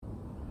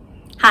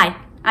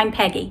I'm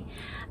Peggy.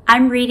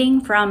 I'm reading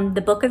from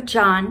the book of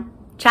John,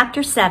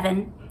 chapter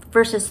 7,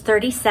 verses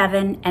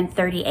 37 and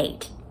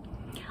 38.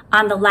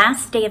 On the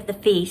last day of the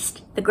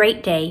feast, the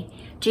great day,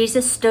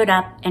 Jesus stood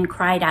up and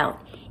cried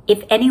out,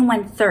 "If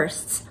anyone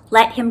thirsts,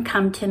 let him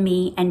come to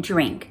me and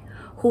drink.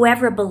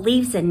 Whoever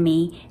believes in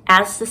me,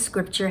 as the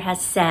scripture has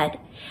said,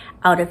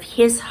 out of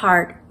his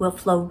heart will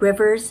flow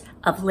rivers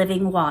of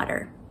living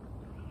water."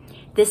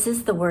 This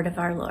is the word of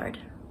our Lord.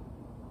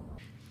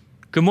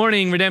 Good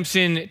morning,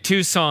 Redemption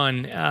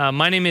Tucson.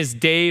 My name is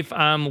Dave.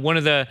 I'm one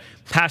of the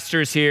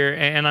pastors here,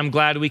 and I'm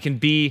glad we can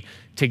be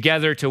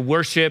together to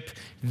worship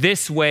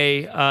this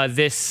way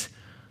this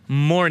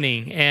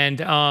morning.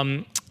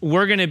 And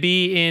we're going to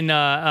be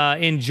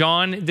in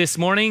John this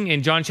morning,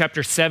 in John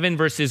chapter 7,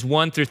 verses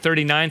 1 through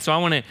 39. So I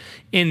want to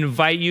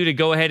invite you to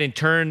go ahead and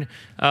turn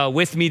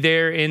with me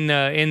there in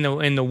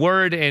the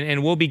Word,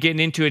 and we'll be getting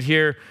into it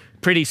here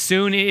pretty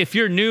soon. If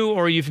you're new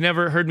or you've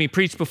never heard me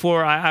preach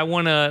before, I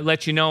want to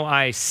let you know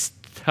I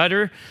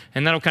stutter,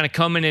 and that'll kind of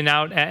come in and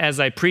out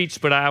as I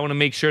preach, but I want to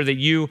make sure that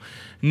you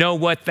know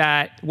what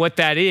that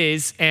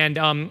is. And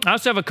I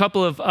also have a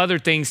couple of other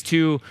things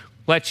to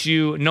let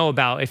you know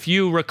about. If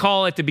you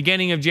recall, at the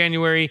beginning of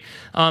January,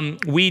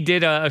 we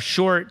did a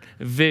short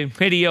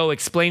video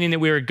explaining that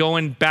we were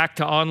going back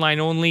to online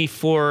only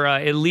for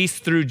at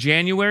least through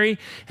January,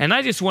 and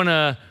I just want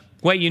to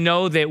let you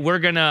know that we're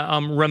going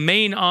to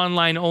remain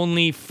online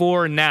only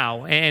for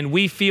now. And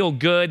we feel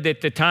good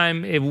that the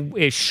time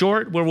is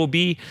short where we'll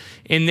be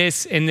in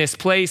this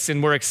place,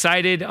 and we're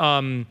excited.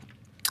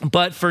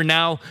 But for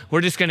now, we're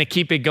just going to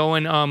keep it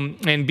going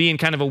and be in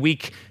kind of a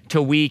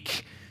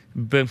week-to-week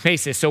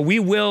basis. So we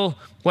will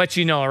let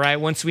you know, all right,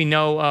 once we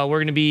know we're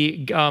going to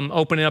be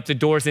opening up the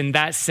doors in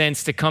that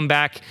sense to come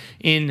back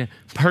in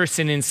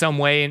person in some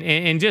way.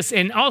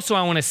 And also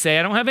I want to say,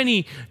 I don't have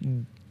any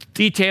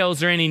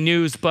details or any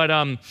news,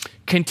 but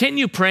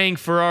continue praying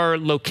for our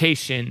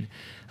location.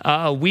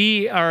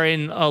 We are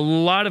in a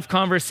lot of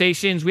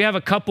conversations. We have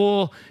a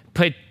couple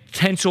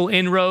potential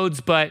inroads,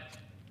 but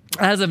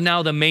as of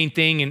now, the main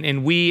thing,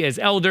 and we as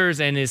elders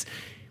and as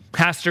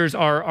pastors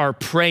are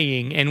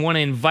praying, and want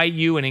to invite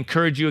you and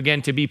encourage you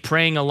again to be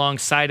praying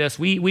alongside us.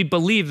 We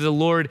believe the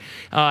Lord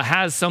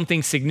has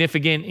something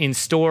significant in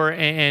store,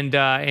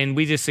 and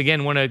we just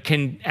again want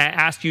to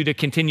ask you to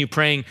continue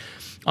praying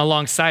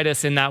alongside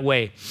us in that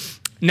way.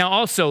 Now,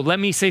 also, let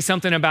me say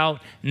something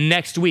about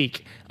next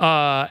week.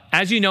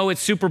 As you know,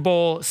 it's Super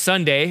Bowl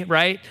Sunday,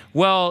 right?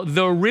 Well,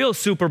 the real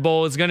Super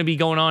Bowl is going to be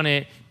going on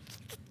at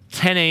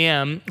 10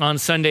 a.m. on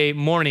Sunday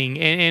morning.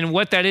 And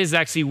what that is,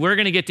 actually, we're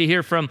going to get to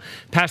hear from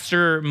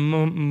Pastor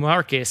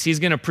Marcus. He's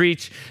going to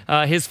preach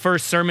his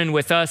first sermon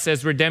with us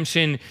as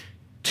Redemption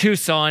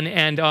Tucson,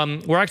 and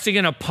we're actually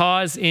going to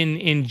pause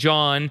in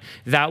John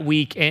that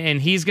week,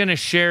 and he's going to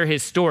share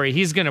his story.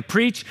 He's going to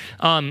preach,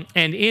 and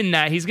in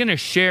that, he's going to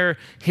share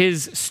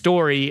his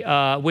story,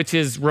 which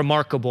is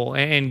remarkable.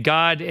 And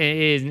God,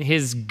 in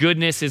His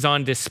goodness, is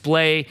on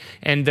display,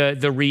 and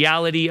the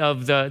reality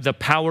of the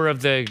power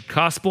of the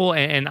gospel.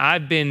 And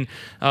I've been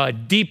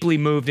deeply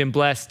moved and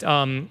blessed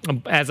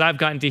as I've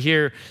gotten to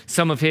hear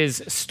some of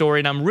his story,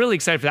 and I'm really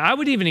excited for that. I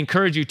would even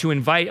encourage you to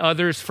invite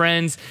others,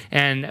 friends,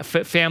 and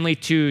family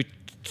to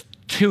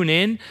tune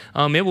in.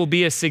 It will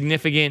be a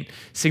significant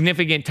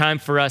time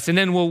for us, and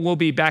then we'll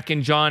be back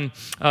in John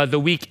the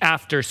week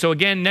after. So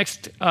again,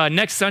 next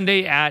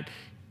Sunday at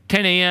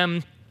 10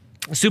 a.m.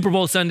 Super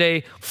Bowl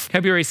Sunday,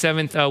 February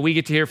 7th, we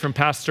get to hear from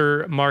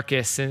Pastor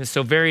Marcus, and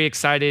so very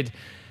excited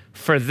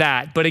for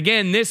that. But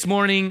again, this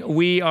morning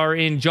we are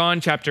in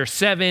John chapter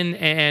 7,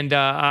 and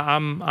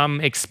I'm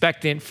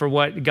expectant for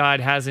what God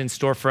has in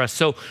store for us.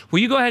 So will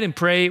you go ahead and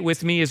pray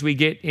with me as we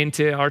get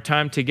into our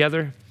time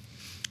together?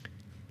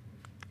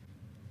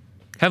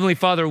 Heavenly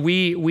Father,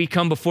 we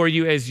come before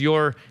you as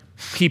your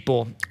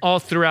people all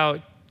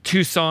throughout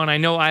Tucson. I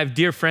know I have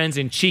dear friends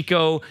in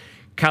Chico,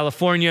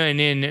 California,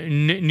 and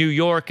in New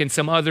York, and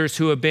some others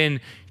who have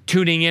been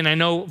tuning in. I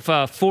know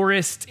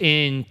Forrest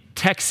in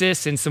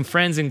Texas and some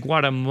friends in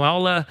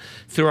Guatemala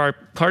through our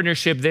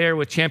partnership there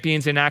with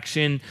Champions in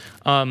Action.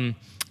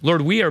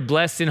 Lord, we are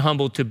blessed and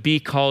humbled to be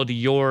called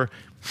your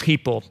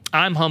people.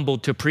 I'm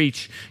humbled to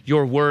preach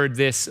your word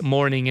this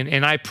morning,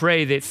 and I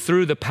pray that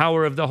through the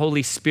power of the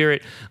Holy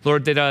Spirit,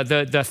 Lord, that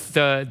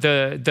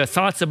the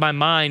thoughts of my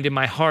mind and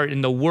my heart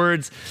and the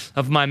words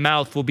of my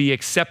mouth will be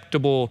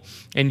acceptable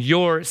in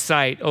your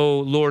sight, oh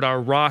Lord, our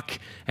rock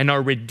and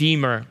our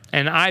redeemer.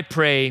 And I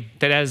pray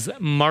that, as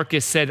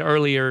Marcus said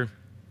earlier,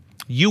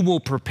 you will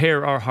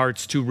prepare our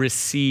hearts to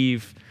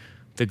receive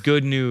the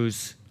good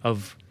news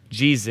of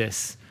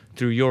Jesus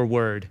through your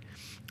word.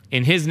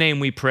 In his name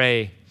we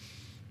pray.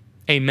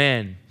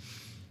 Amen.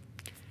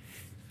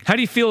 How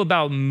do you feel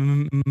about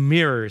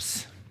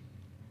mirrors?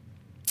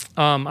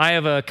 I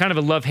have a kind of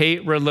a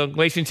love-hate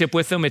relationship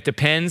with them. It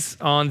depends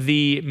on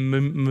the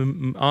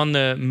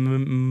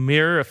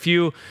mirror. A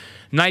few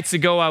nights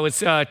ago, I was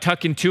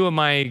tucking two of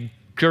my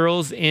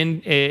girls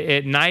in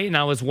at night, and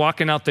I was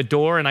walking out the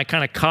door, and I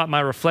kind of caught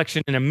my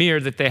reflection in a mirror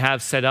that they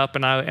have set up,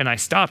 and I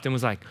stopped and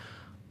was like,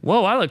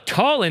 whoa, I look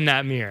tall in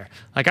that mirror.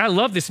 Like, I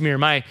love this mirror.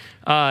 My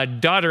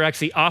daughter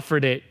actually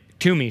offered it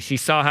to me. She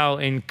saw how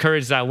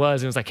encouraged I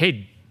was and was like,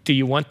 hey, do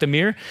you want the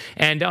mirror?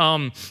 And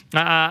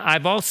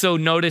I've also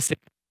noticed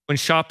when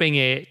shopping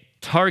at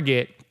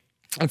Target,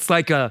 it's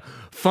like a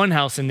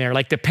funhouse in there.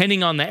 Like,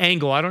 depending on the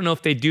angle, I don't know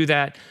if they do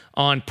that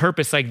on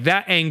purpose. Like,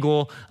 that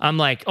angle, I'm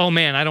like, oh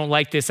man, I don't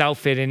like this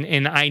outfit,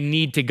 and I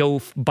need to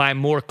go buy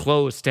more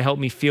clothes to help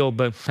me feel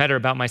better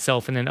about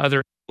myself. And then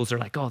other angles are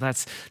like, oh,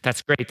 that's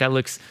great. That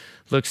looks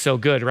so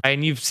good, right?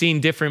 And you've seen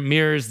different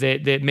mirrors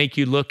that make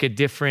you look a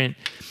different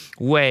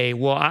way.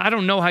 Well, I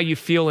don't know how you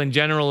feel in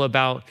general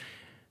about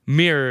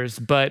mirrors,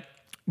 but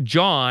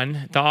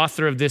John, the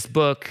author of this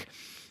book,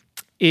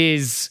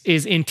 is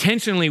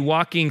intentionally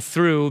walking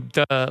through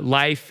the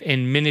life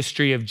and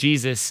ministry of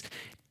Jesus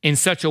in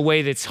such a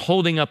way that's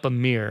holding up a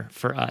mirror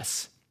for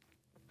us.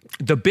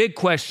 The big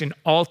question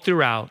all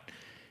throughout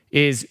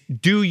is,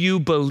 do you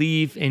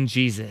believe in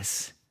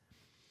Jesus?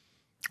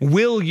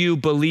 Will you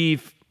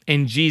believe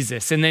in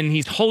Jesus? And then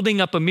he's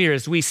holding up a mirror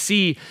as we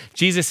see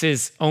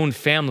Jesus's own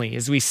family,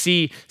 as we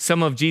see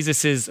some of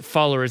Jesus's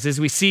followers,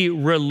 as we see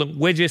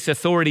religious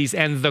authorities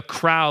and the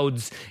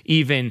crowds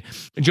even.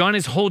 John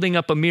is holding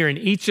up a mirror, and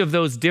each of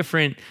those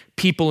different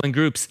people and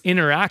groups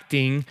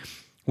interacting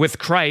with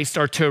Christ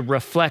are to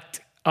reflect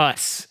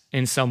us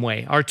in some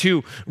way, are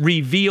to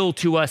reveal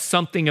to us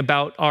something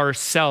about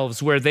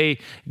ourselves, where they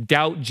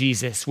doubt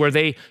Jesus, where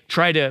they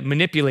try to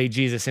manipulate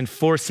Jesus and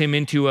force him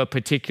into a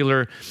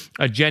particular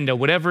agenda,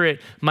 whatever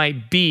it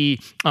might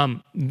be.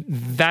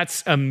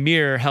 That's a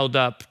mirror held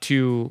up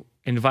to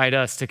invite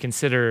us to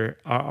consider,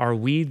 are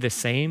we the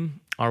same?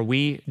 Are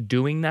we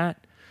doing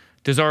that?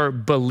 Does our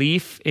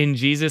belief in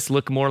Jesus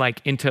look more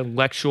like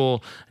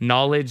intellectual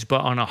knowledge,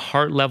 but on a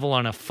heart level,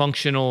 on a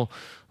functional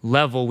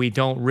level, we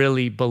don't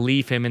really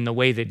believe him in the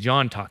way that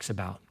John talks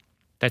about?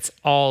 That's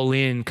all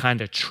in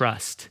kind of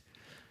trust.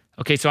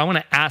 Okay, so I want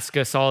to ask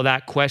us all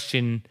that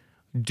question.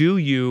 Do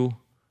you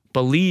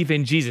believe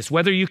in Jesus?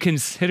 Whether you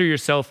consider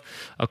yourself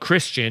a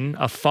Christian,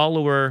 a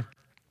follower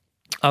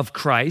of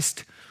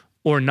Christ,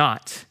 or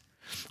not,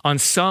 on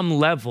some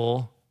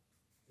level,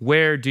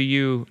 where do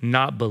you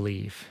not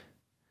believe?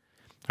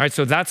 All right,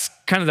 so that's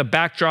kind of the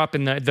backdrop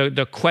and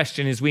the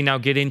question as we now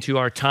get into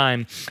our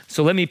time.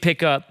 So let me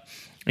pick up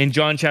in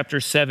John chapter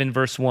 7,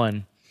 verse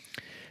 1.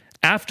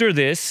 After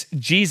this,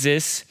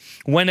 Jesus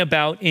went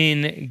about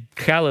in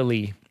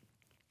Galilee.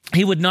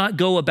 He would not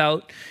go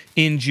about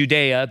in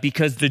Judea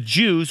because the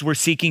Jews were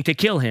seeking to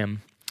kill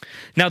him.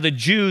 Now the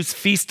Jews'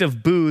 Feast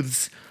of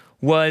Booths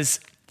was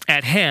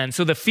at hand.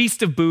 So the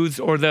Feast of Booths,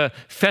 or the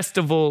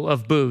Festival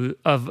of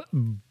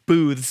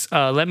Booths,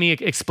 let me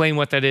explain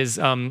what that is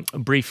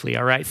briefly,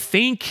 all right?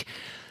 Think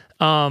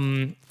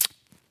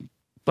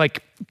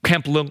like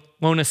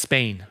Pamplona,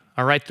 Spain.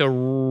 All right, the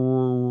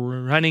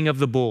running of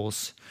the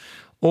bulls,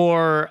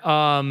 or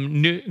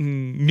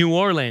New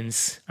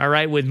Orleans, all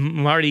right, with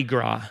Mardi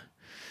Gras,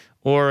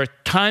 or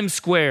Times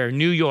Square,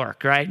 New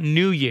York, right,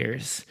 New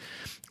Year's,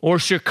 or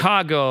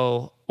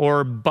Chicago,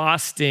 or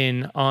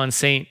Boston on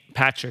St.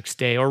 Patrick's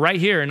Day, or right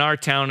here in our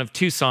town of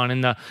Tucson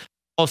in the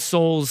All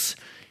Souls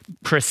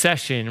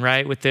procession,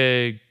 right, with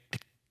the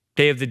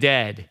Day of the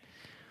Dead.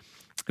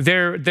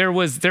 There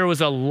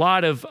was a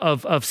lot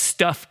of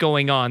stuff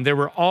going on. There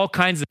were all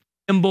kinds of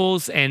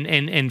symbols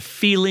and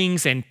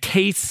feelings and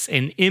tastes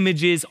and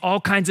images,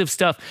 all kinds of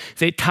stuff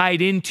that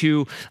tied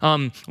into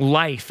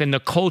life and the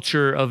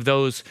culture of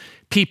those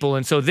people.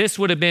 And so this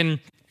would have been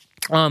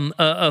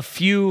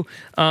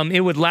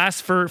it would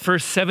last for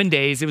 7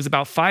 days. It was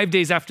about 5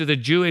 days after the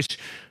Jewish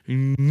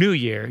New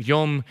Year,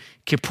 Yom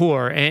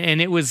Kippur. And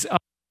it was,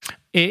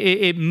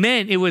 it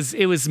meant it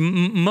was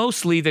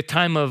mostly the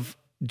time of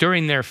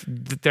during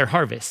their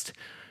harvest,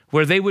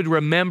 where they would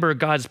remember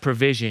God's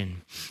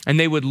provision, and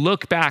they would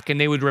look back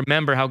and they would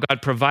remember how God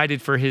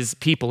provided for his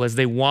people as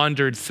they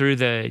wandered through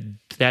the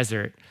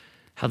desert,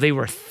 how they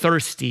were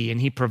thirsty and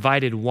he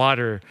provided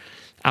water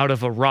out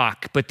of a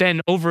rock. But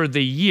then over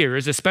the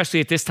years, especially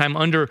at this time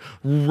under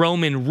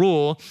Roman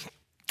rule,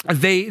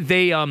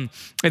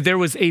 there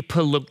was a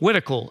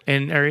political,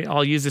 and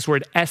I'll use this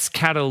word,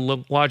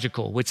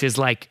 eschatological, which is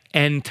like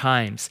end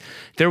times.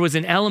 There was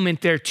an element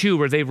there too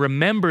where they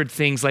remembered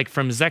things like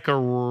from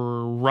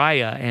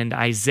Zechariah and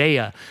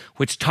Isaiah,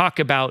 which talk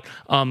about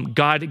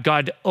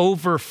God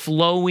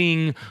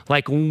overflowing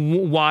like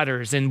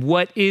waters and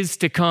what is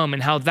to come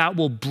and how that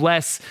will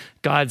bless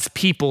God's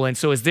people. And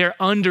so as they're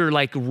under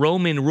like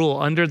Roman rule,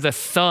 under the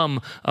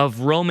thumb of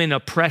Roman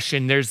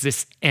oppression, there's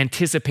this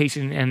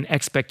anticipation and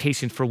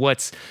expectation for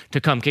what's to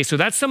come. Okay, so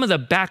that's some of the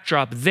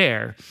backdrop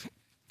there.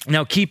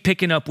 Now keep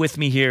picking up with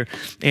me here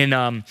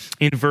in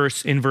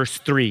verse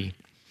 3.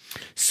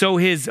 So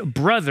his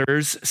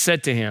brothers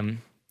said to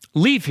him,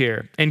 "Leave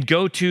here and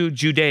go to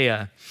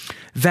Judea,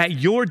 that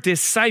your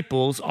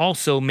disciples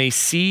also may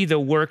see the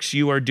works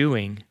you are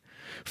doing.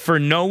 For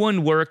no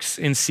one works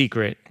in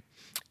secret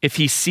if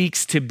he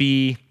seeks to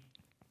be,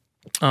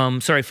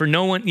 for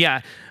no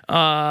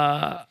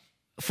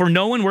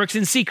one works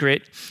in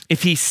secret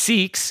if he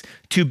seeks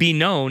to be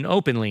known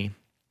openly.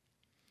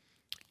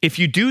 if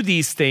you do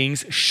these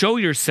things, show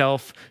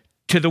yourself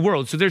to the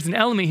world. So there's an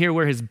element here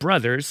where his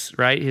brothers,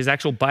 right, his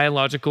actual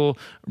biological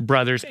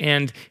brothers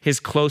and his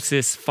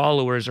closest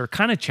followers are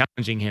kind of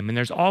challenging him. And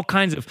there's all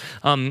kinds of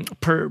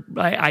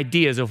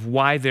ideas of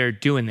why they're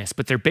doing this.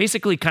 But they're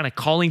basically kind of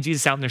calling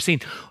Jesus out, and they're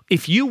saying,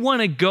 if you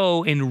want to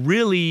go and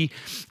really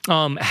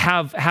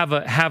have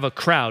a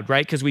crowd,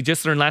 right? Because we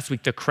just learned last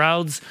week, the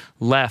crowds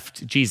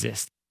left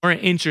Jesus.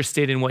 Weren't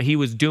interested in what he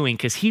was doing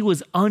because he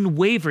was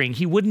unwavering.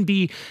 He wouldn't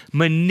be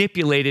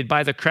manipulated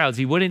by the crowds.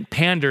 He wouldn't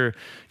pander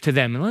to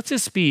them. And let's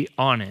just be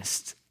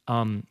honest.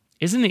 Isn't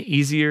it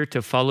easier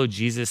to follow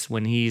Jesus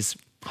when he's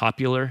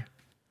popular?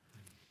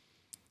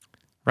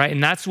 Right?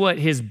 And that's what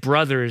his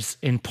brothers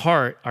in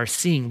part are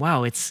seeing.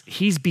 Wow,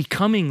 he's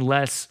becoming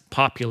less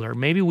popular.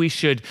 Maybe we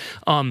should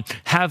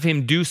have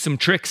him do some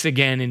tricks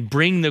again and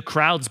bring the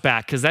crowds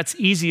back because that's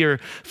easier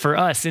for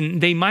us.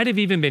 And they might have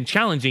even been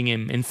challenging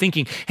him and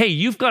thinking, hey,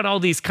 you've got all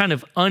these kind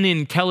of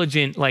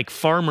unintelligent like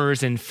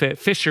farmers and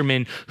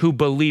fishermen who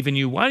believe in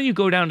you. Why don't you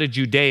go down to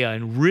Judea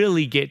and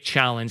really get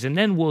challenged? And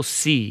then we'll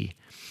see.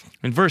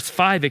 And verse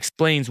 5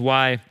 explains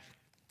why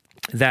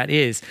that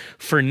is,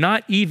 for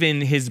not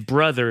even his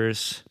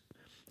brothers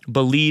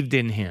believed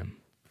in him.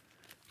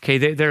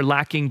 Okay, they're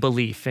lacking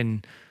belief.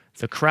 And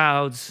the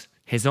crowds,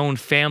 his own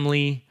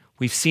family,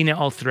 we've seen it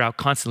all throughout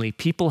constantly.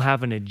 People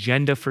have an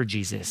agenda for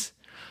Jesus.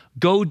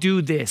 Go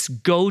do this,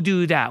 go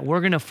do that. We're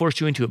going to force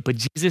you into it. But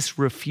Jesus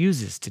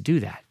refuses to do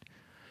that,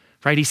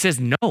 right? He says,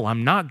 no,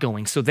 I'm not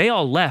going. So they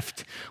all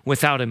left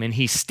without him and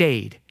he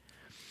stayed.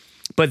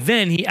 But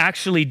then he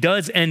actually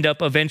does end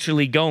up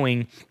eventually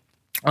going.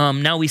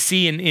 Now we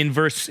see in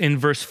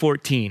verse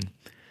 14,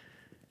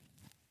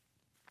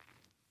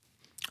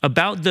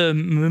 about the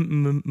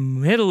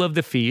middle of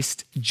the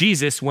feast,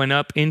 Jesus went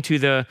up into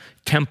the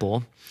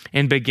temple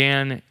and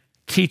began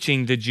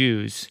teaching the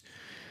Jews.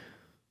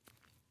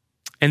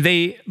 And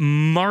they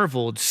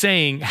marveled,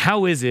 saying,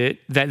 how is it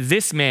that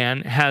this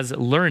man has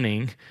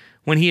learning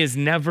when he has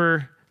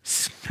never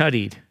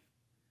studied?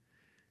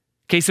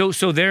 Okay, so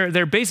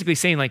they're basically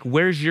saying, like,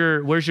 where's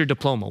your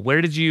diploma?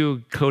 Where did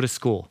you go to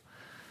school?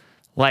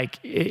 Like,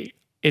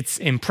 it's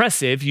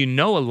impressive, you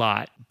know a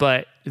lot,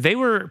 but they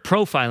were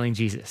profiling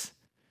Jesus,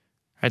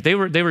 right? They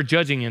were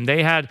judging him.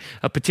 They had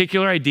a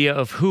particular idea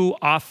of who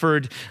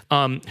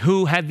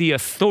had the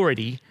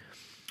authority,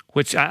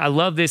 which I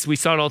love this. We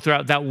saw it all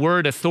throughout. That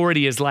word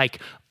authority is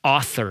like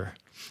author.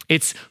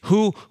 It's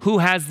who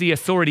has the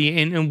authority,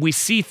 and we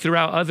see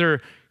throughout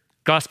other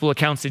gospel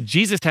accounts that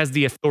Jesus has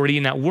the authority,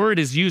 and that word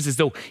is used as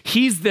though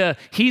he's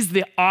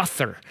the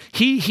author.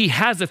 He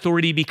has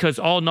authority because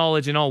all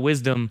knowledge and all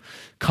wisdom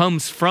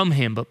comes from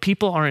him, but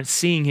people aren't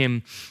seeing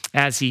him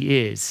as he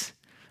is.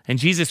 And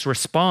Jesus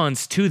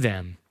responds to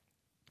them.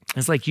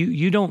 It's like,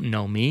 you don't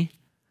know me,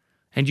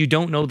 and you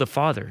don't know the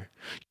Father.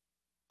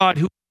 God,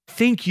 who I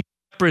think you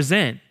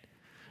represent,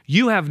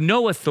 you have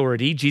no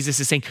authority. Jesus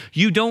is saying,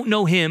 you don't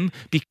know him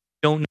because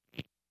you don't know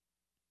me.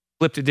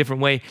 Flipped a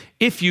different way.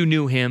 If you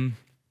knew him,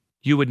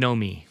 you would know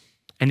me.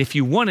 And if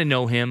you want to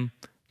know him,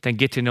 then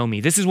get to know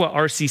me. This is what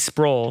R.C.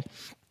 Sproul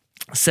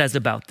says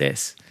about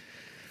this.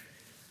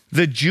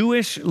 The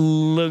Jewish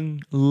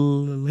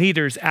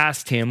leaders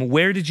asked him,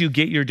 where did you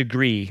get your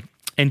degree?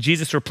 And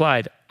Jesus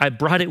replied, I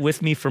brought it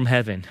with me from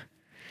heaven.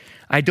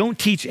 I don't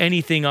teach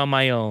anything on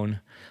my own,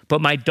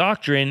 but my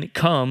doctrine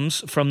comes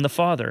from the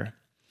Father.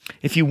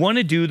 If you want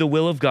to do the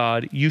will of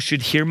God, you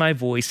should hear my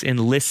voice and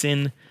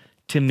listen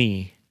to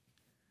me.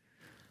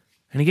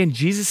 And again,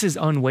 Jesus is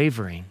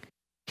unwavering.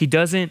 He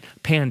doesn't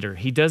pander.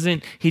 He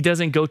doesn't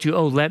go to,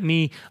 let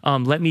me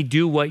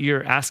do what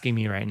you're asking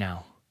me right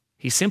now.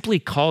 He simply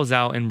calls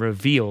out and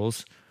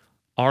reveals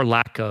our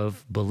lack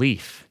of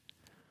belief.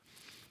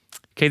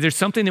 Okay, there's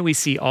something that we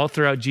see all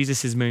throughout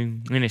Jesus'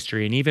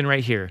 ministry, and even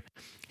right here.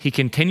 He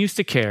continues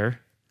to care.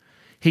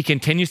 He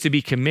continues to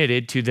be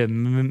committed to the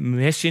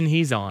mission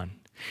he's on.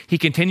 He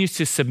continues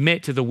to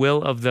submit to the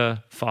will of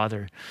the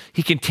Father.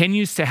 He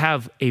continues to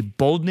have a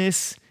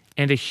boldness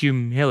and a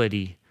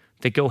humility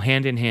that go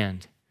hand in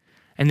hand.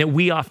 And that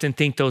we often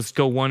think those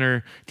go one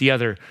or the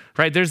other,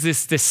 right? There's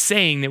this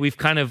saying that we've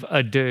kind of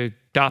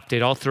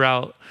adopted all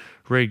throughout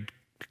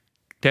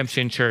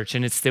Redemption Church,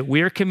 and it's that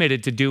we're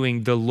committed to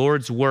doing the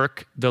Lord's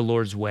work the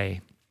Lord's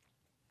way.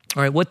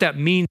 All right, what that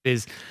means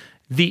is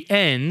the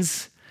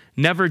ends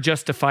never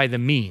justify the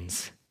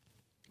means.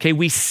 Okay,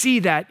 we see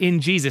that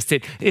in Jesus,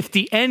 that if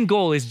the end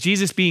goal is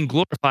Jesus being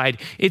glorified,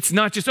 it's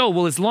not just,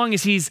 as long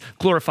as he's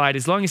glorified,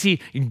 as long as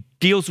he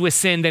deals with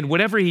sin, then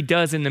whatever he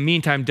does in the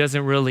meantime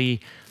doesn't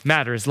really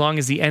matter, as long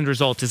as the end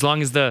result, as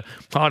long as the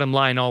bottom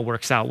line all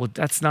works out. Well,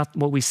 that's not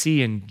what we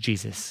see in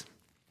Jesus.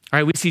 All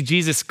right, we see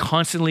Jesus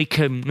constantly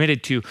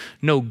committed to,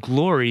 no,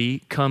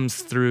 glory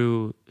comes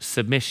through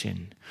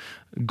submission.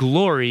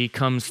 Glory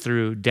comes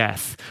through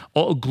death.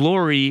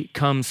 Glory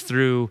comes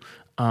through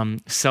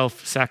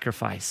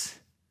self-sacrifice.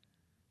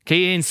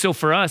 Okay, and so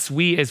for us,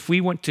 as we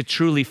want to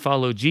truly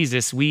follow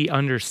Jesus, we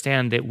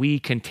understand that we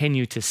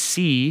continue to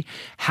see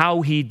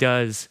how he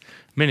does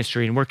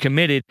ministry, and we're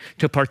committed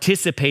to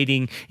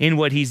participating in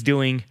what he's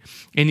doing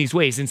in these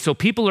ways. And so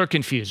people are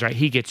confused, right?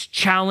 He gets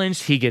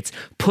challenged, he gets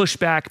pushed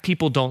back,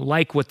 people don't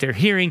like what they're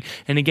hearing,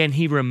 and again,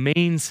 he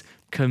remains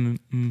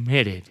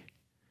committed.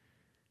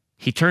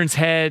 He turns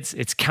heads,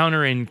 it's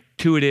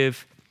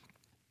counterintuitive,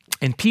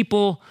 and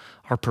people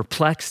are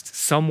perplexed.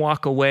 Some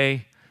walk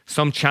away,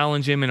 some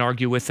challenge him and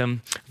argue with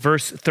him.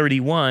 Verse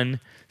 31,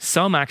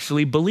 some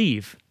actually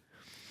believe.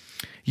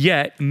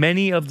 Yet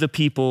many of the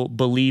people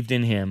believed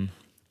in him.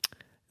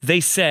 They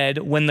said,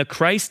 when the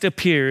Christ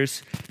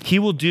appears, he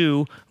will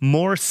do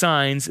more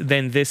signs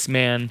than this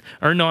man,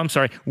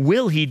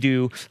 will he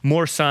do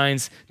more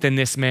signs than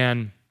this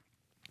man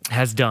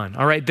has done?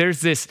 All right,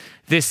 there's this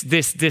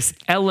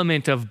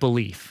element of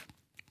belief.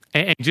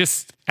 And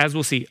just as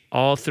we'll see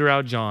all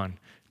throughout John,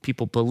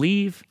 people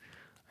believe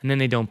and then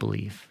they don't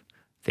believe.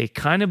 They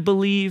kind of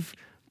believe,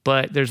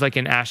 but there's like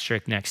an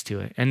asterisk next to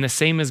it. And the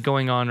same is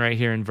going on right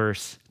here in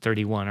verse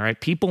 31, all right?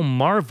 People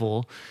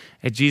marvel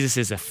at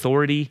Jesus'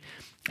 authority,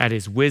 at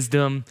his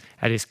wisdom,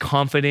 at his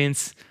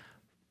confidence,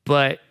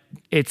 but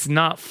it's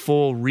not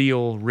full,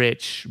 real,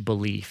 rich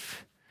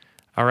belief,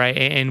 all right?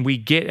 And we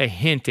get a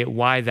hint at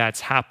why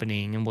that's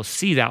happening, and we'll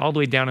see that all the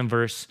way down in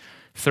verse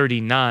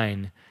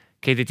 39,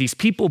 okay, that these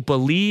people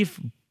believe,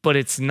 but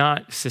it's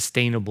not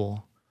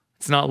sustainable.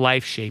 It's not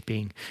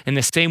life-shaping. In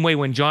the same way,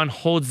 when John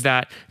holds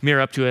that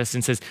mirror up to us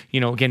and says,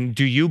 again,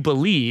 do you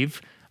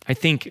believe? I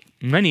think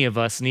many of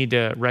us need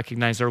to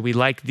recognize, are we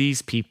like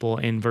these people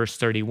in verse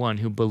 31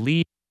 who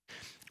believe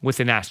with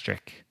an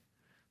asterisk,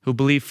 who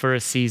believe for a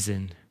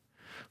season,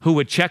 who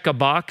would check a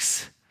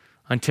box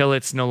until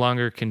it's no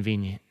longer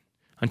convenient,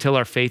 until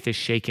our faith is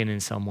shaken in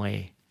some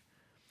way.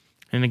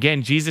 And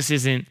again, Jesus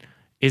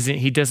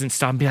he doesn't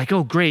stop and be like,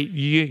 oh, great,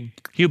 you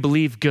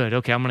believe, good,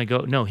 okay, I'm going to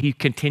go. No, he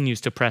continues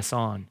to press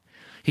on.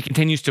 He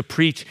continues to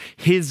preach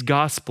his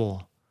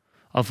gospel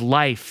of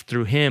life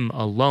through him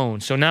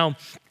alone. So now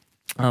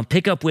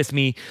pick up with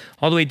me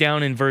all the way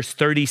down in verse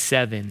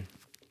 37.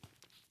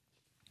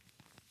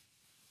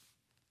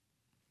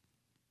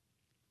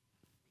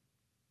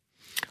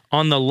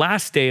 On the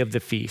last day of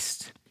the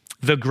feast,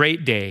 the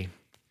great day,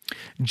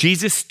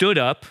 Jesus stood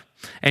up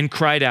and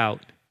cried out.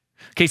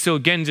 Okay, so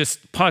again,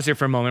 just pause here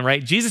for a moment,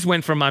 right? Jesus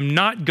went from, I'm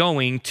not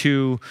going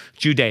to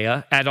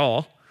Judea at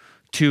all,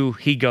 to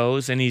he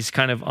goes and he's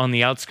kind of on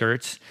the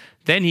outskirts.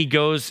 Then he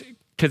goes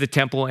to the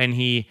temple and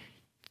he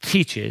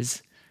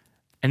teaches.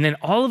 And then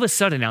all of a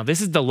sudden now,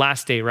 this is the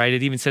last day, right?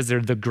 It even says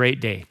they're the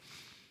great day.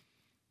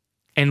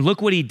 And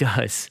look what he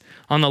does.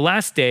 On the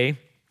last day,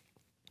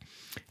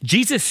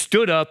 Jesus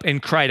stood up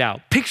and cried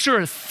out.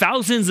 Picture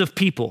thousands of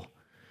people.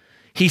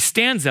 He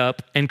stands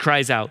up and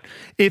cries out,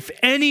 if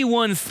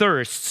anyone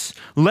thirsts,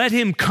 let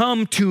him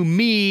come to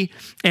me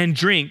and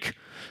drink.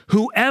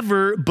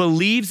 Whoever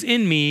believes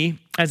in me,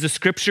 as the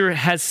scripture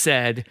has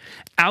said,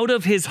 out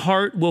of his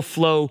heart will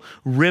flow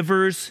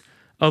rivers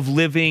of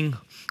living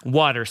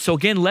water. So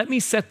again, let me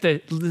set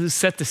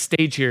the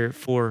stage here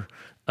for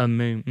a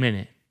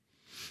minute.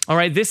 All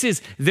right,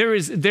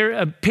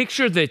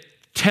 picture the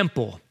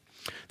temple.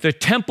 The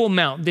Temple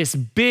Mount, this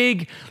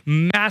big,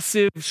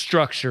 massive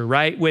structure,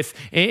 right?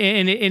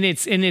 And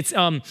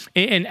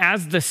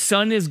as the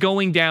sun is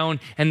going down,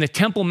 and the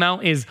Temple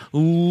Mount is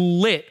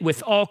lit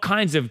with all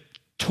kinds of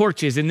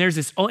torches, and there's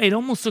this, it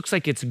almost looks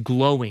like it's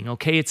glowing,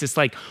 okay? It's this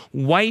like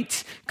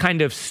white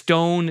kind of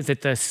stone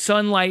that the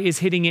sunlight is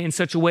hitting it in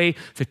such a way,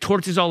 the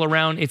torches all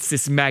around, it's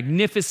this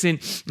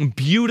magnificent,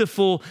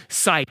 beautiful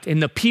sight, and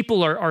the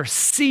people are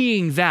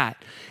seeing that.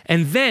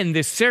 And then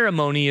this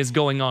ceremony is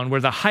going on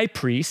where the high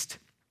priest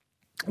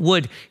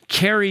would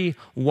carry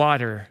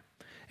water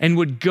and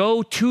would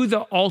go to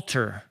the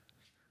altar,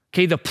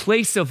 okay, the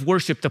place of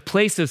worship, the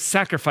place of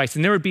sacrifice,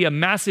 and there would be a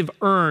massive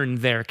urn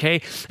there, okay,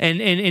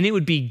 and it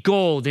would be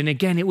gold, and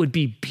again, it would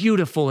be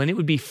beautiful, and it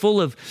would be full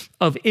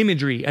of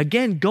imagery.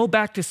 Again, go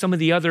back to some of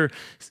the other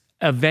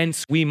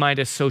events we might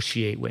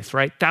associate with,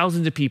 right?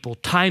 Thousands of people,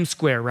 Times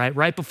Square,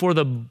 right before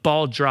the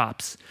ball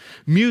drops.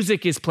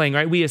 Music is playing,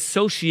 right? We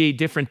associate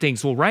different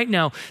things. Well, right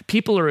now,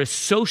 people are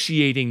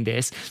associating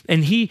this,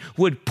 and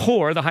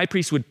the high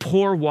priest would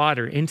pour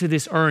water into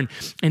this urn,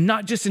 and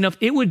not just enough,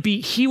 he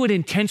would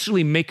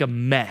intentionally make a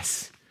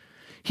mess.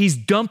 He's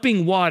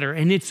dumping water,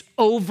 and it's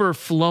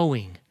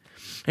overflowing.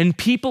 And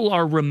people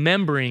are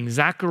remembering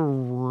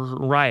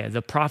Zechariah,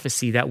 the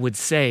prophecy that would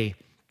say,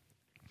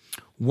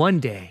 one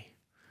day,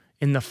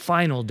 in the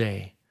final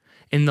day,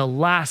 in the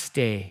last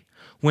day,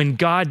 when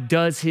God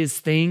does his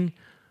thing,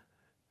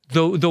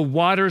 the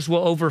waters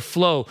will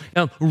overflow.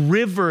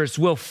 Rivers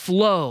will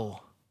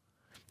flow.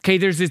 Okay,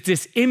 there's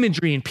this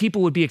imagery and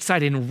people would be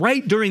excited. And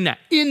right during that,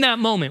 in that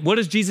moment, what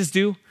does Jesus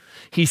do?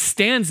 He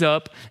stands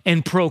up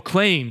and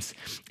proclaims,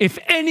 if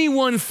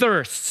anyone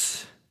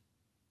thirsts,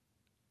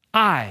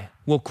 I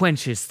will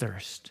quench his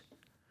thirst.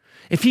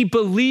 If he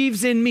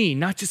believes in me,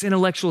 not just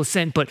intellectual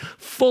assent, but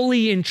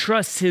fully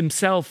entrusts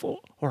himself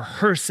or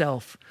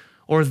herself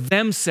or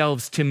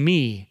themselves to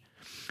me,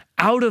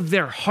 out of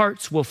their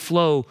hearts will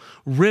flow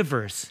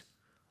rivers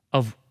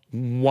of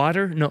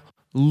water,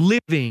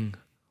 living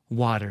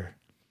water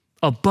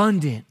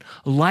abundant,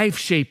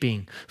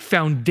 life-shaping,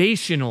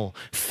 foundational,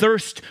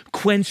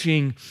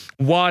 thirst-quenching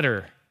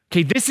water.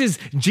 Okay, this is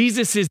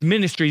Jesus'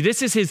 ministry.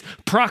 This is his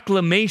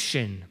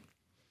proclamation.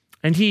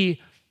 And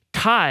he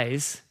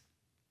ties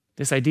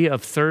this idea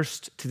of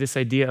thirst to this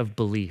idea of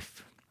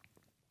belief.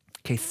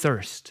 Okay,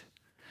 thirst.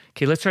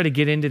 Okay, let's try to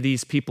get into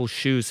these people's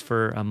shoes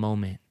for a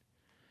moment.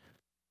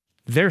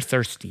 They're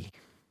thirsty.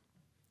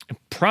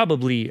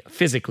 Probably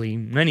physically,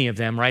 many of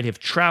them, right, have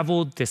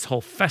traveled. This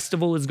whole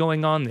festival is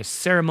going on. This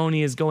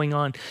ceremony is going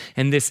on.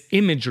 And this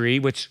imagery,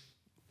 which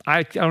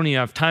I don't even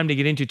have time to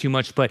get into too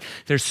much, but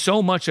there's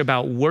so much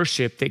about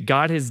worship that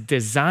God has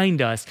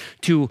designed us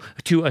to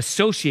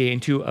associate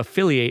and to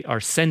affiliate our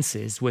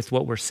senses with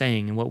what we're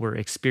saying and what we're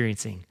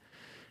experiencing.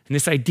 And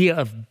this idea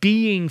of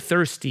being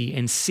thirsty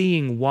and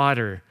seeing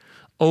water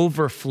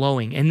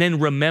overflowing and then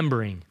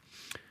remembering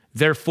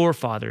their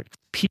forefathers,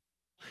 people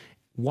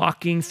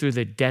walking through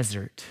the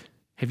desert.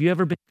 Have you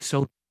ever been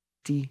so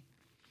thirsty?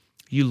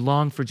 You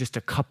long for just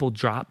a couple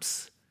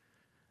drops?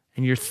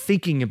 And you're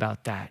thinking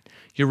about that.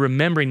 You're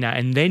remembering that.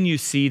 And then you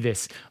see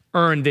this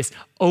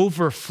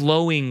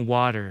overflowing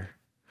water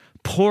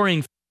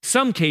pouring,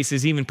 some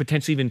cases even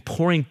potentially even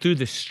pouring through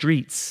the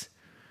streets.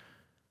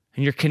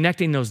 And you're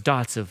connecting those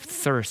dots of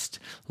thirst,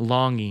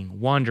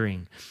 longing,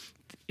 wandering.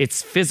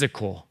 It's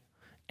physical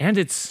and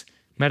it's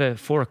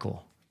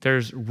metaphorical.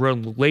 There's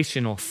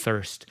relational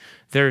thirst.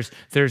 There's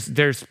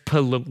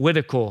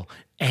political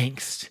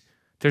angst.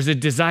 There's a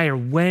desire,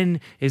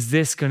 when is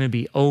this going to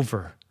be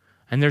over?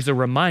 And there's a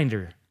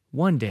reminder,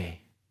 one day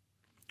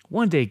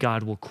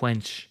God will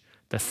quench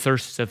the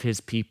thirsts of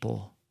his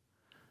people.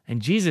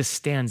 And Jesus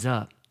stands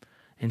up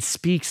and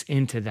speaks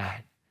into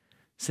that.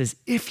 Says,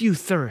 if you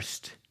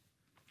thirst,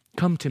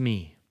 come to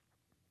me.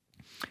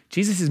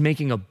 Jesus is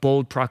making a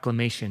bold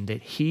proclamation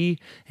that he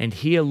and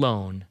he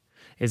alone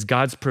is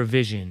God's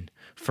provision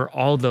for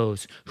all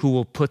those who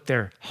will put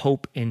their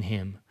hope in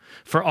him.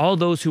 For all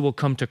those who will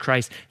come to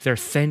Christ, their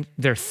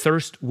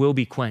thirst will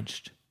be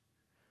quenched.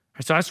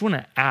 So I just want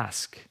to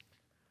ask,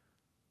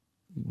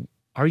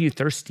 are you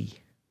thirsty?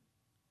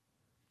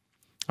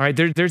 All right,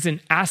 there's an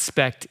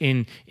aspect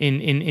in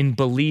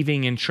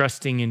believing and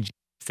trusting in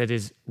Jesus that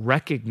is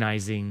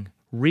realizing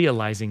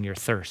your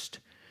thirst.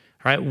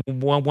 All right,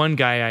 one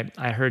guy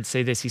I heard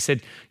say this. He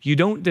said, you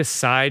don't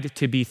decide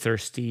to be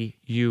thirsty,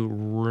 you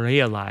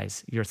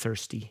realize you're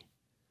thirsty.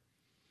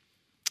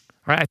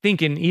 All right, I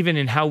think even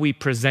in how we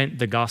present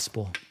the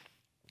gospel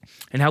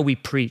and how we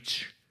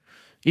preach,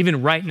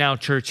 even right now,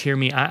 church, hear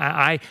me.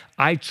 I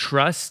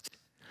trust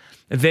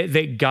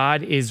that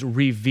God is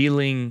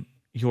revealing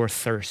your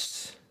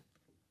thirsts,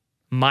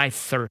 my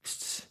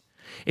thirsts.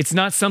 It's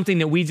not something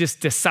that we just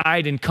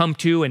decide and come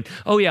to and,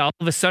 oh yeah, all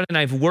of a sudden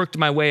I've worked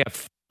my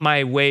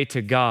way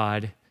to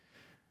God,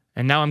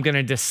 and now I'm going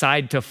to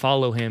decide to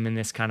follow him in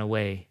this kind of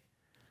way.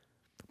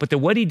 But that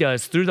what he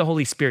does through the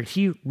Holy Spirit,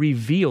 he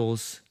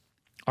reveals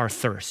our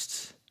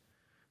thirsts.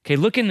 Okay,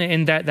 look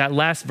in that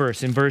last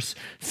verse, in verse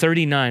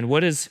 39.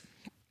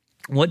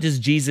 What does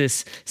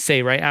Jesus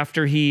say, right?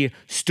 After he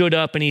stood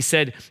up and he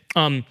said,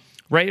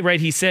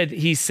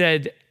 he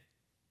said,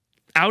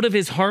 out of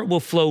his heart will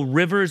flow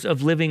rivers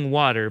of living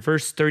water.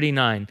 Verse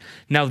 39.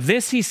 Now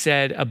this he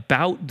said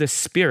about the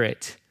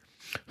Spirit,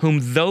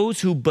 whom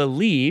those who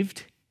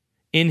believed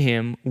in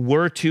him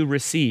were to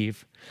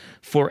receive.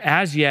 For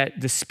as yet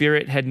the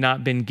Spirit had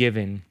not been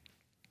given,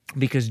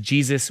 because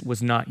Jesus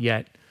was not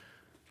yet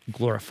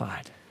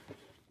glorified.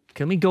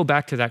 Can we go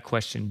back to that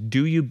question?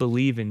 Do you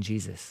believe in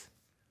Jesus?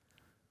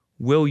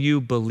 Will you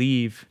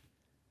believe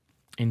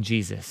in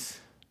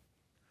Jesus?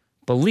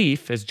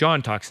 Belief, as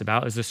John talks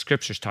about, as the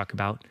scriptures talk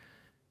about,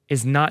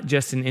 is not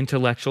just an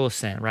intellectual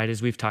assent, right?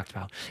 As we've talked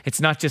about. It's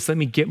not just let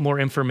me get more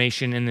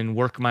information and then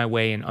work my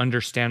way and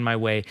understand my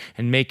way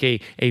and make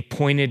a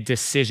pointed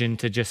decision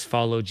to just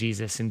follow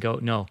Jesus and go.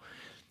 No,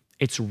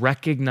 it's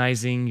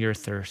recognizing your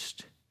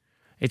thirst.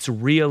 It's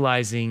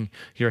realizing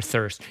your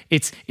thirst.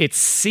 It's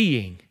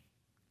seeing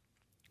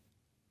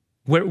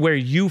where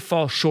you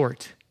fall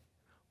short,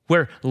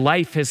 where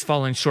life has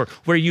fallen short,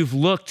 where you've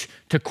looked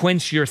to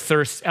quench your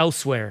thirst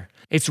elsewhere.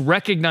 It's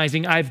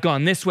recognizing I've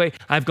gone this way,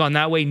 I've gone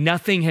that way,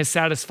 nothing has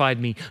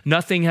satisfied me,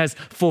 nothing has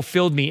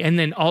fulfilled me, and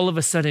then all of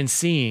a sudden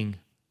seeing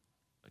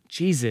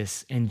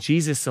Jesus and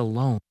Jesus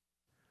alone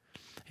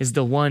is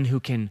the one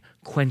who can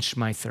quench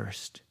my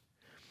thirst.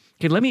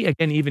 Okay, let me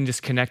again even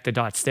just connect the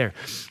dots there.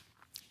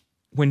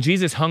 When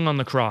Jesus hung on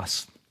the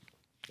cross,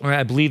 or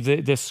I believe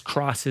that this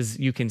cross is,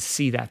 you can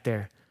see that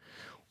there.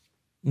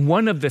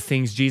 One of the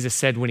things Jesus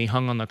said when he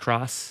hung on the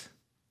cross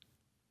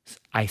is,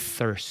 I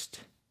thirst.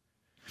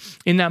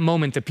 In that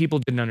moment, the people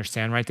didn't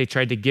understand, right? They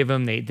tried to give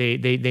him,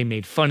 they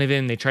made fun of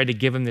him. They tried to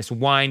give him this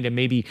wine to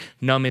maybe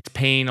numb his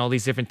pain, all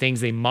these different things.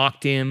 They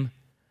mocked him.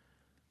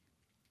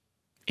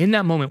 In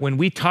that moment, when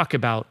we talk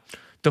about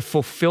the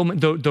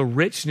fulfillment, the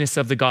richness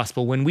of the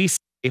gospel, when we say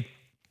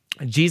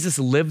Jesus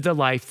lived the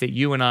life that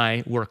you and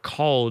I were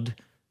called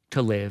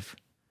to live,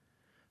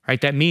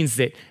 right? That means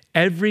that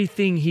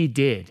everything he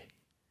did,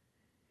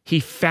 He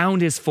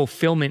found his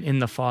fulfillment in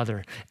the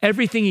Father.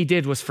 Everything he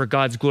did was for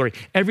God's glory.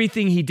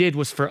 Everything he did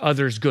was for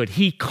others' good.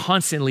 He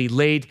constantly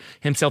laid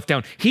himself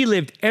down. He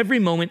lived every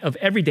moment of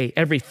every day,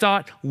 every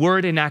thought,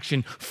 word, and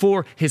action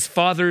for his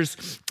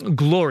Father's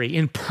glory.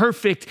 In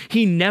perfect,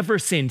 he never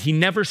sinned. He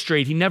never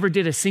strayed. He never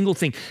did a single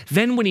thing.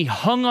 Then when he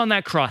hung on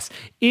that cross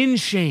in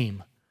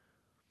shame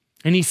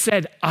and he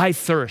said, I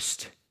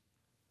thirst,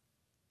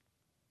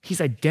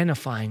 he's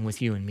identifying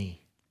with you and me.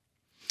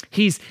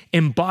 He's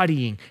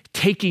embodying,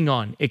 taking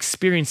on,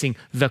 experiencing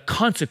the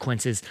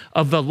consequences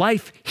of the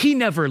life he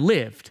never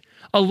lived,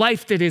 a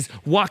life that is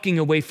walking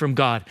away from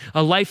God,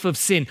 a life of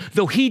sin.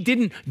 Though he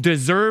didn't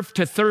deserve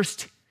to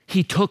thirst,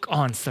 he took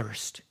on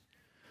thirst.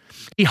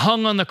 He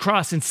hung on the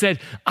cross and said,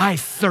 I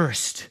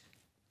thirst.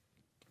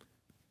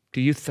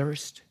 Do you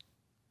thirst?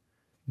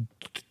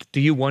 Do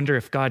you wonder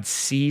if God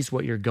sees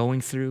what you're going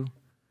through?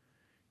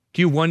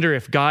 Do you wonder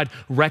if God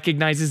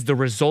recognizes the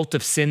result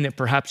of sin that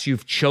perhaps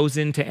you've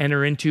chosen to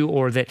enter into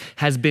or that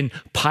has been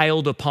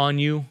piled upon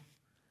you?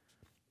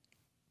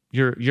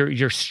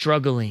 You're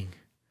struggling.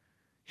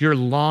 You're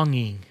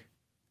longing.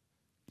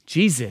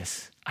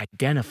 Jesus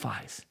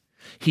identifies.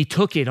 He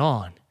took it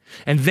on.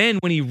 And then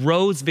when he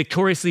rose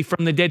victoriously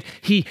from the dead,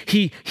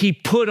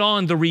 he put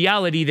on the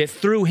reality that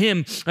through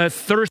him,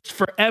 thirst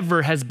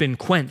forever has been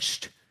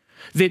quenched.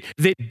 That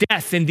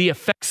death and the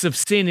effects of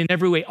sin in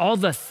every way, all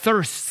the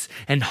thirsts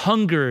and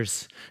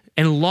hungers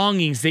and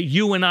longings that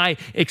you and I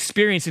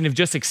experience and have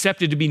just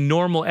accepted to be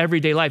normal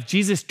everyday life,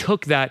 Jesus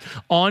took that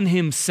on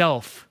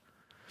himself.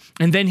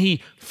 And then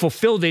he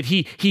fulfilled it.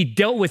 He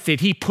dealt with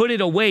it. He put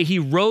it away. He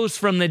rose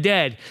from the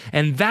dead.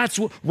 And that's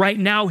what right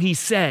now he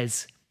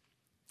says,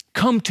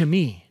 come to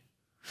me.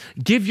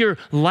 Give your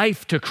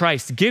life to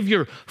Christ.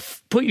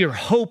 Put your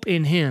hope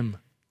in him.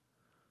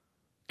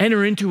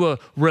 Enter into a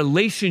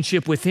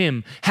relationship with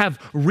him. Have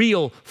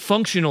real,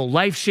 functional,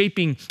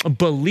 life-shaping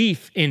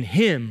belief in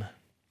him.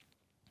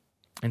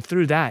 And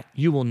through that,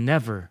 you will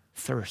never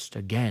thirst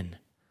again.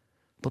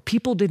 But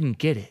people didn't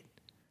get it.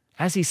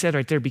 As he said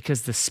right there,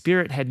 because the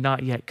Spirit had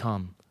not yet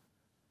come.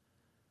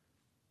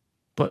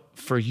 But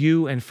for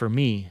you and for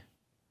me,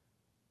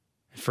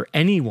 for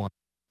anyone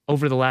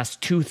over the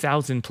last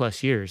 2,000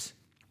 plus years,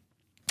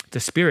 the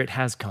Spirit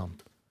has come.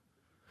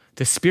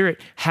 The Spirit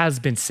has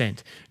been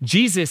sent.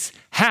 Jesus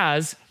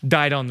has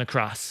died on the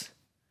cross.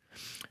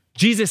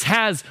 Jesus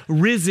has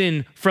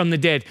risen from the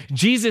dead.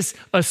 Jesus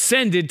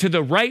ascended to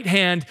the right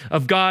hand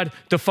of God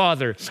the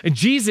Father.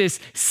 Jesus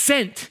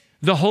sent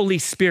the Holy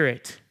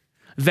Spirit,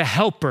 the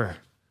helper,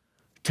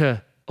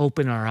 to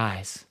open our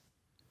eyes,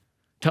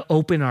 to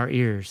open our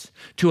ears,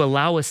 to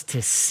allow us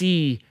to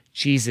see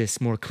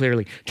Jesus more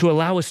clearly, to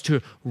allow us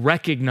to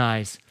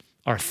recognize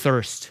our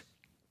thirst,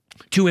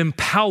 to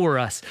empower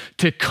us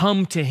to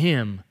come to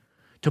him,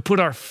 to put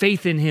our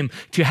faith in him,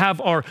 to have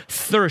our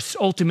thirst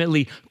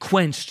ultimately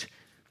quenched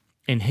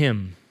in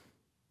him.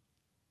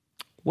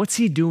 What's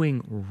he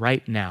doing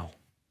right now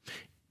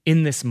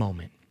in this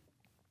moment?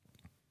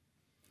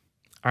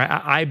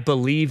 I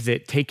believe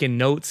that taking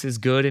notes is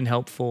good and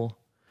helpful,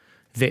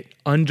 that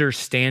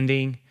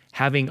understanding,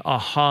 having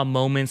aha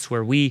moments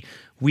where we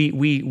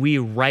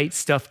write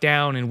stuff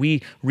down and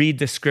we read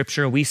the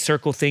scripture and we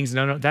circle things.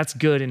 No, that's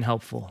good and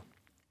helpful.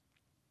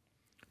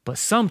 But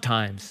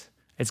sometimes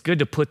it's good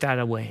to put that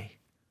away.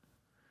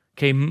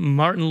 Okay,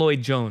 Martin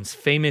Lloyd-Jones,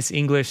 famous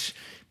English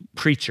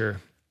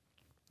preacher,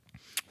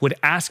 would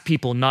ask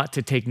people not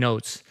to take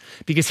notes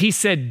because he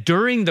said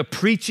during the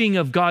preaching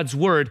of God's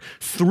word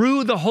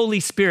through the Holy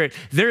Spirit,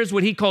 there's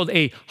what he called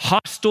a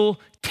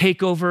hostile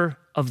takeover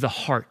of the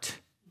heart.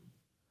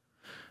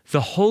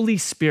 The Holy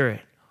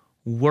Spirit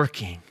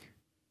working.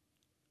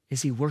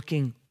 Is he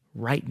working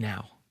right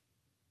now?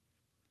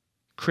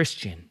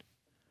 Christian,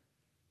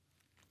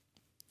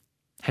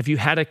 have you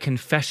had a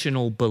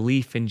confessional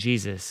belief in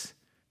Jesus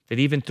that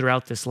even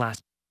throughout this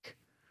last week,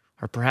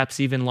 or perhaps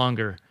even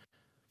longer,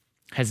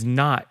 has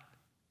not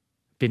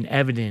been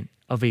evident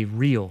of a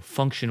real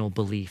functional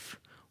belief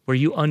where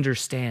you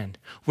understand,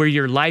 where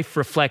your life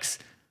reflects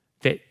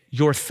that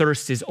your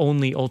thirst is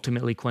only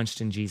ultimately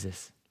quenched in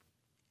Jesus?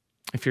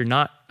 If you're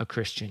not a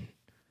Christian,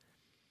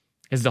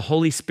 is the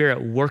Holy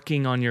Spirit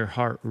working on your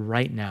heart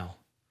right now?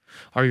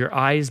 Are your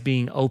eyes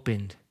being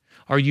opened?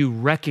 Are you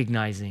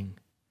recognizing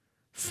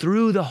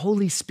through the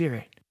Holy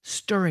Spirit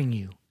stirring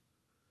you,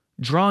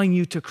 drawing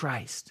you to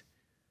Christ,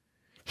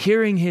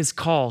 hearing his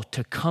call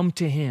to come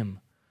to him,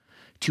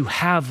 to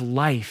have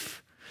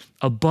life,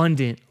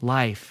 abundant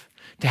life,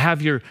 to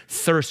have your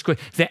thirst quench,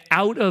 that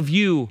out of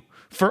you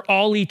for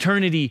all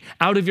eternity,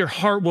 out of your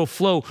heart will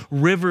flow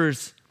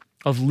rivers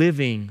of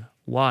living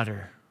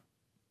water?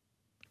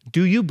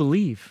 Do you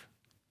believe?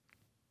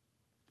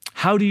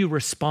 How do you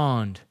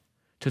respond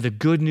to the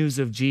good news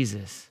of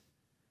Jesus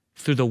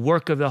through the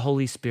work of the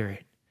Holy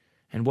Spirit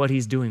and what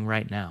he's doing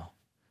right now?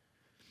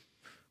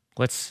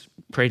 Let's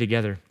pray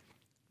together.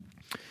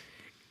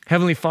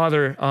 Heavenly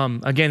Father,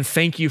 again,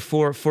 thank you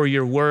for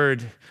your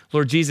word.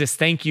 Lord Jesus,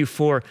 thank you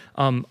for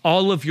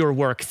all of your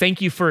work.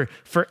 Thank you for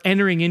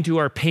entering into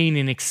our pain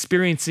and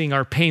experiencing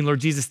our pain. Lord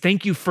Jesus,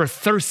 thank you for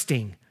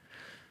thirsting.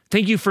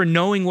 Thank you for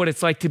knowing what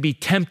it's like to be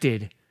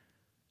tempted,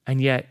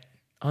 and yet,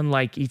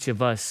 unlike each of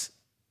us,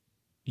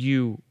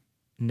 you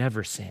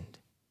never sinned,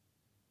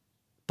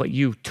 but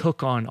you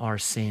took on our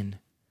sin.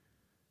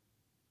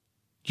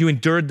 You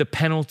endured the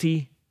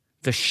penalty,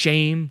 the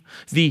shame,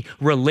 the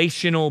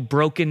relational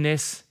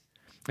brokenness.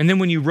 And then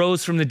when you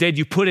rose from the dead,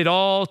 you put it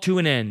all to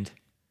an end.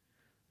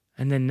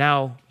 And then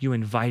now you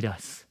invite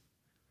us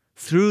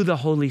through the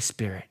Holy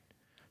Spirit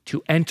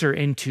to enter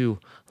into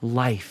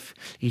life,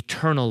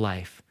 eternal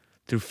life,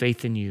 through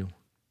faith in you.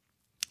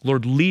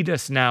 Lord, lead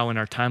us now in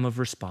our time of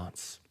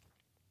response.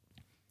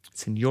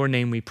 It's in your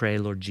name we pray,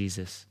 Lord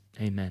Jesus.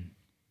 Amen.